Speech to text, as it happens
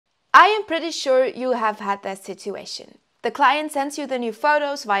I am pretty sure you have had that situation. The client sends you the new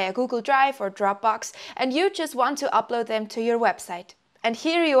photos via Google Drive or Dropbox, and you just want to upload them to your website. And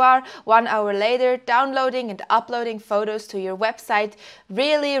here you are 1 hour later downloading and uploading photos to your website.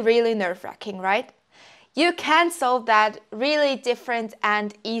 Really nerve-wracking, right? You can solve that really different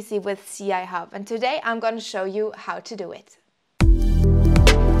and easy with CI Hub, and today I'm going to show you how to do it.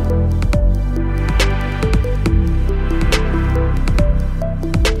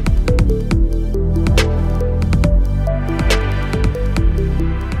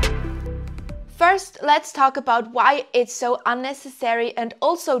 First, let's talk about why it's so unnecessary and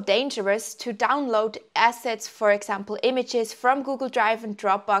also dangerous to download assets, for example, images from Google Drive and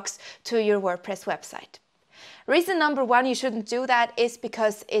Dropbox to your WordPress website. Reason number one you shouldn't do that is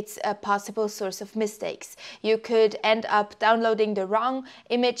because it's a possible source of mistakes. You could end up downloading the wrong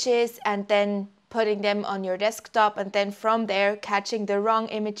images and then putting them on your desktop and then from there catching the wrong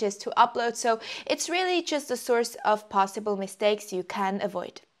images to upload. So it's really just a source of possible mistakes you can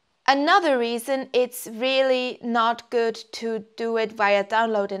avoid. Another reason it's really not good to do it via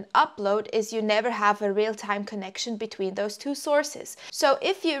download and upload is you never have a real-time connection between those two sources. So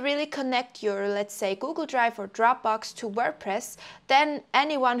if you really connect your, let's say, Google Drive or Dropbox to WordPress, then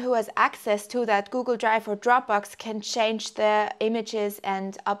anyone who has access to that Google Drive or Dropbox can change the images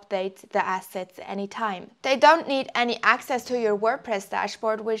and update the assets anytime. They don't need any access to your WordPress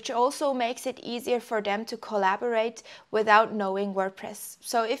dashboard, which also makes it easier for them to collaborate without knowing WordPress.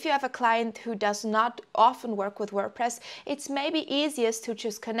 So if you have a client who does not often work with WordPress, it's maybe easiest to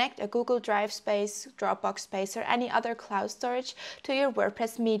just connect a Google Drive space, Dropbox space, or any other cloud storage to your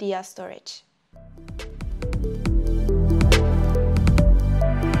WordPress media storage.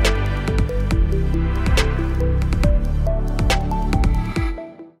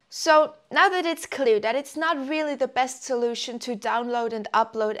 So now that it's clear that it's not really the best solution to download and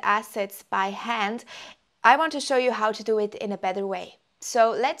upload assets by hand, I want to show you how to do it in a better way.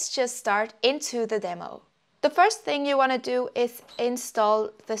 So let's just start into the demo. The first thing you want to do is install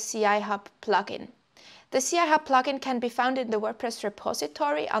the CI Hub plugin. The CI Hub plugin can be found in the WordPress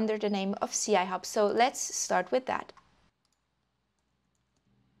repository under the name of CI Hub. So let's start with that.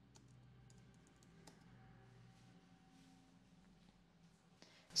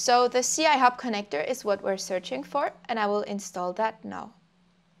 So the CI Hub connector is what we're searching for, and I will install that now.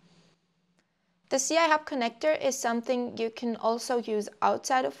 The CI Hub connector is something you can also use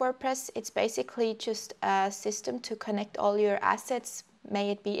outside of WordPress. It's basically just a system to connect all your assets,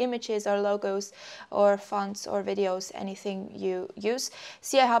 may it be images or logos or fonts or videos, anything you use.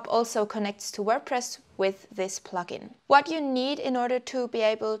 CI Hub also connects to WordPress with this plugin. What you need in order to be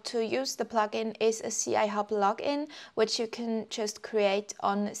able to use the plugin is a CI Hub login, which you can just create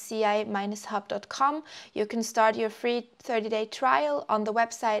on ci-hub.com. You can start your free 30-day trial on the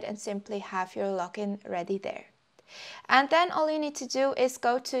website and simply have your login ready there. And then all you need to do is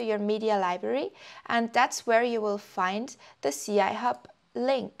go to your media library, and that's where you will find the CI Hub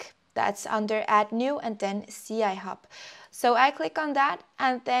link. That's under Add New and then CI Hub. So I click on that,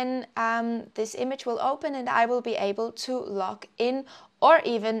 and then this image will open and I will be able to log in or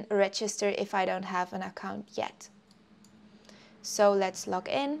even register if I don't have an account yet. So let's log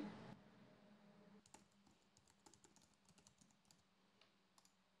in.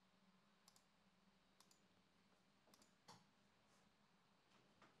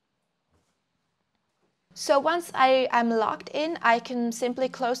 So once I am logged in, I can simply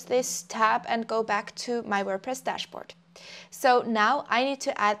close this tab and go back to my WordPress dashboard. So now I need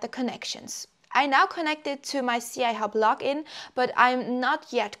to add the connections. I now connected to my CI Hub login, but I'm not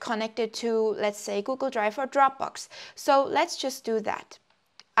yet connected to, let's say, Google Drive or Dropbox. So let's just do that.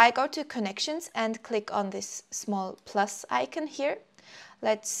 I go to Connections and click on this small plus icon here.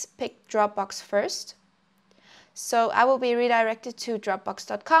 Let's pick Dropbox first. So I will be redirected to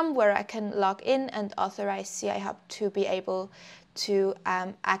dropbox.com, where I can log in and authorize CI Hub to be able to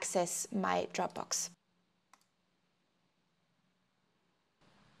access my Dropbox.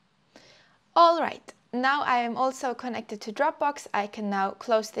 All right, now I am also connected to Dropbox. I can now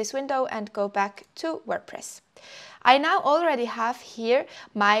close this window and go back to WordPress. I now already have here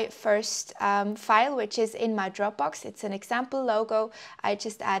my first file, which is in my Dropbox. It's an example logo I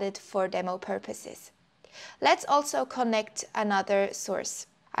just added for demo purposes. Let's also connect another source.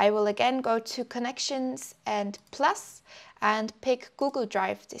 I will again go to Connections and Plus and pick Google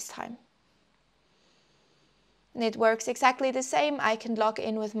Drive this time. And it works exactly the same. I can log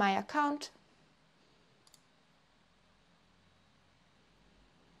in with my account.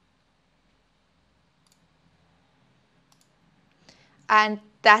 And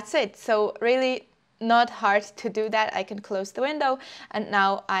that's it. So really not hard to do that. I can close the window and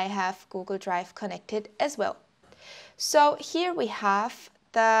now I have Google Drive connected as well. So here we have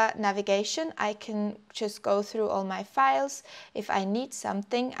the navigation. I can just go through all my files. If I need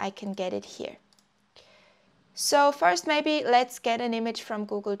something, I can get it here. So first, maybe let's get an image from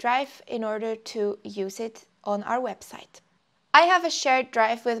Google Drive in order to use it on our website. I have a shared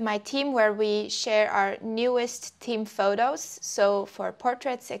drive with my team where we share our newest team photos. So for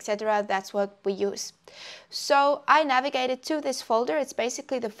portraits, etc., that's what we use. So I navigated to this folder. It's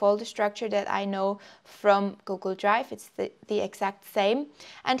basically the folder structure that I know from Google Drive. It's the exact same.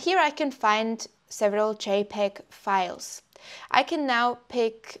 And here I can find several JPEG files. I can now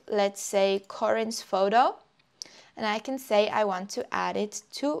pick, let's say, Corinne's photo, and I can say I want to add it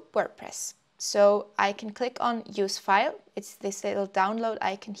to WordPress. So I can click on Use File. It's this little download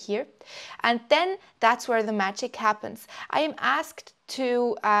icon here. And then that's where the magic happens. I am asked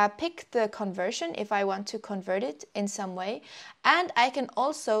to pick the conversion if I want to convert it in some way. And I can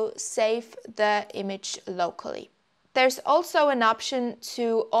also save the image locally. There's also an option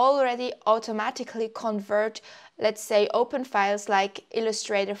to already automatically convert, let's say, open files like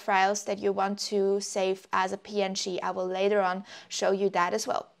Illustrator files that you want to save as a PNG. I will later on show you that as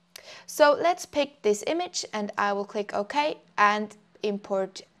well. So let's pick this image and I will click OK and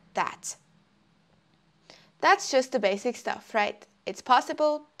import that. That's just the basic stuff, right? It's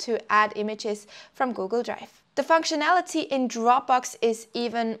possible to add images from Google Drive. The functionality in Dropbox is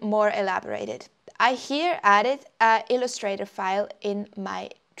even more elaborated. I here added an Illustrator file in my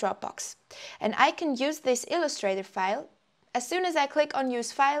Dropbox, and I can use this Illustrator file. As soon as I click on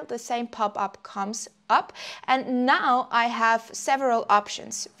Use File, the same pop-up comes up, and now I have several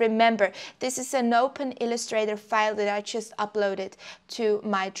options. Remember, this is an open Illustrator file that I just uploaded to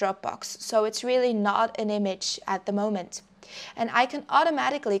my Dropbox, so it's really not an image at the moment. And I can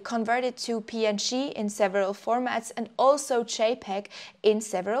automatically convert it to PNG in several formats and also JPEG in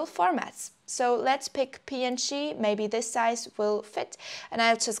several formats. So let's pick PNG, maybe this size will fit, and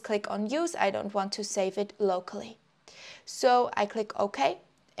I'll just click on Use. I don't want to save it locally. So I click OK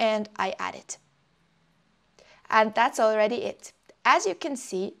and I add it. And that's already it. As you can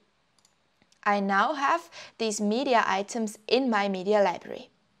see, I now have these media items in my media library.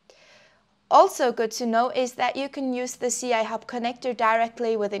 Also good to know is that you can use the CI Hub connector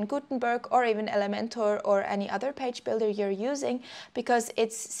directly within Gutenberg or even Elementor or any other page builder you're using, because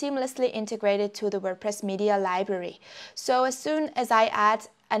it's seamlessly integrated to the WordPress media library. So as soon as I add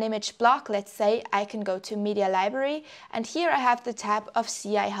an image block, let's say, I can go to Media Library, and here I have the tab of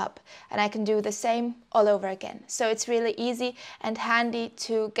CI Hub, and I can do the same all over again. So it's really easy and handy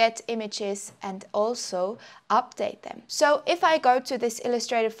to get images and also update them. So if I go to this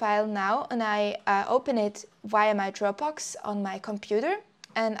Illustrator file now and I open it via my Dropbox on my computer,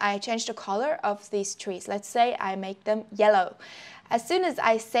 and I change the color of these trees, let's say I make them yellow. As soon as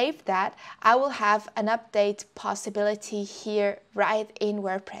I save that, I will have an update possibility here right in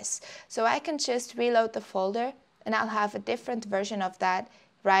WordPress. So I can just reload the folder and I'll have a different version of that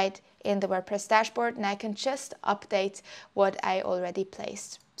right in the WordPress dashboard, and I can just update what I already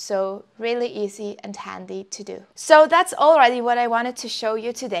placed. So really easy and handy to do. So that's already what I wanted to show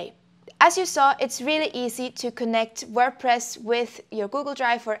you today. As you saw, it's really easy to connect WordPress with your Google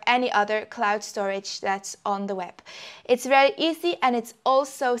Drive or any other cloud storage that's on the web. It's very easy, and it's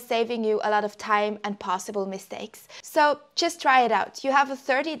also saving you a lot of time and possible mistakes. So just try it out. You have a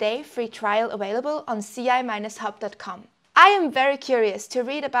 30-day free trial available on ci-hub.com. I am very curious to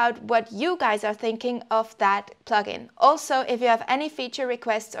read about what you guys are thinking of that plugin. Also, if you have any feature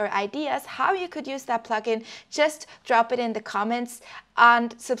requests or ideas how you could use that plugin, just drop it in the comments,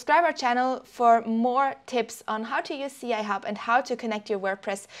 and subscribe our channel for more tips on how to use CI Hub and how to connect your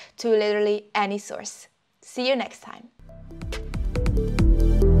WordPress to literally any source. See you next time.